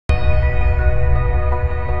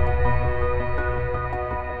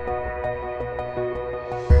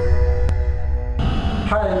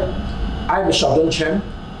I'm Xiaodong Chen,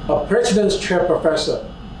 a President's Chair Professor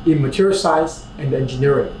in Material Science and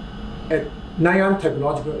Engineering at Nanyang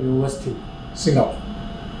Technological University, Singapore.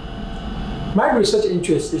 My research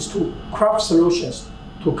interest is to craft solutions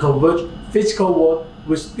to converge physical world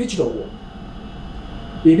with digital world.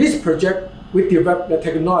 In this project, we developed the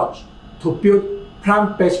technology to build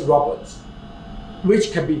plant-based robots,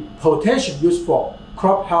 which can be potentially used for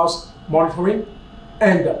crop health monitoring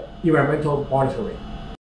and environmental monitoring.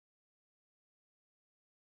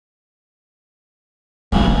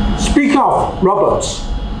 Speaking of robots,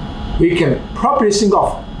 we can properly think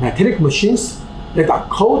of metallic machines that are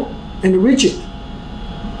cold and rigid.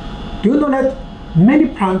 Do you know that many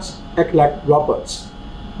plants act like robots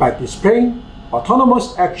by displaying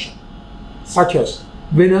autonomous action, such as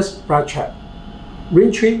Venus flytrap,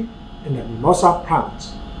 rain tree, and the mimosa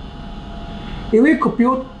plants? If we could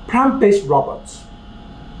build plant-based robots,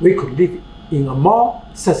 we could live in a more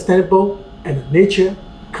sustainable and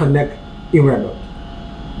nature-connected environment.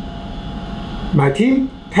 My team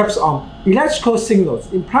taps on electrical signals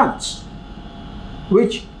in plants,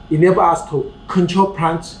 which enable us to control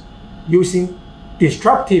plants using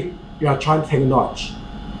disruptive electronic technology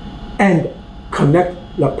and connect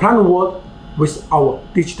the plant world with our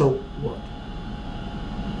digital world.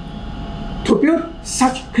 To build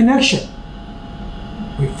such connection,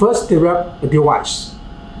 we first developed a device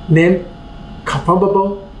named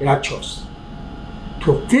conformable electrodes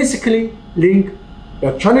to physically link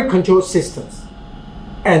electronic control systems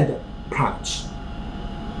and plants.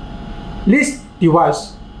 This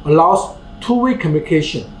device allows two-way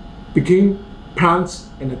communication between plants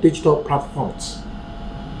and digital platforms.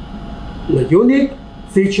 The unique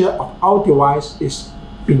feature of our device is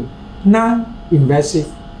being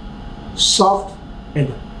non-invasive, soft,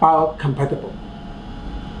 and biocompatible.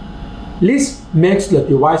 This makes the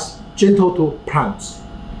device gentle to plants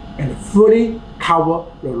and fully cover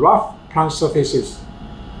the rough plant surfaces,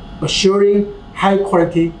 assuring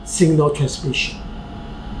high-quality signal transmission.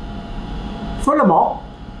 Furthermore,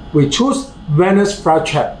 we choose Venus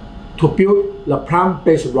flytrap to build the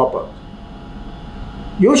plant-based robot.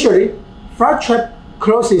 Usually, flytrap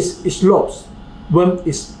closes its lobes when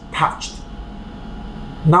it's touched.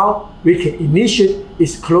 Now, we can initiate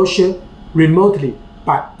its closure remotely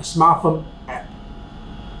by a smartphone app.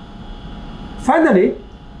 Finally,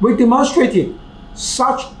 we demonstrated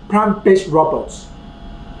such plant-based robots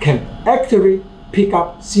can actively pick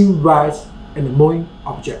up thin wires and moving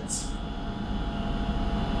objects.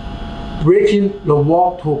 Breaking the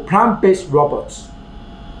wall to plant-based robots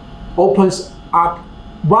opens up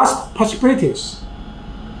vast possibilities.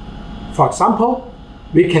 For example,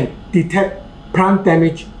 we can detect plant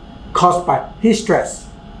damage caused by heat stress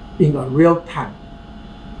in real time.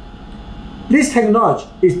 This technology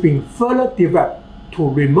is being further developed to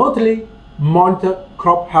remotely monitor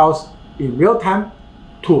crop health in real time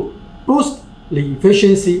to boost the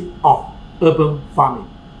efficiency of urban farming.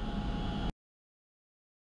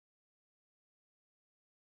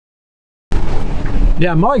 There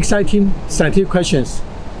are more exciting scientific questions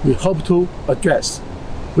we hope to address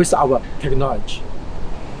with our technology.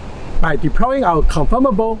 By deploying our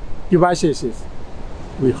conformable devices,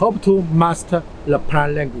 we hope to master the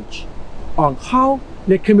plant language on how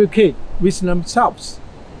they communicate with themselves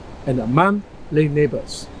and among their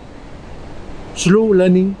neighbors. Through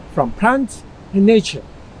learning from plants and nature,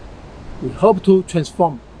 we hope to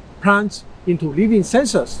transform plants into living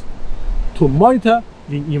sensors to monitor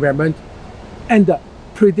the environment and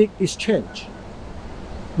predict its change.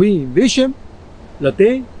 We envision the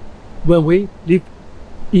day when we live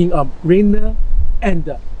in a greener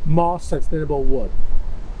and more sustainable world,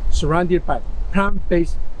 surrounded by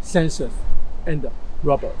plant-based sensors and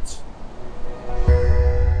robots.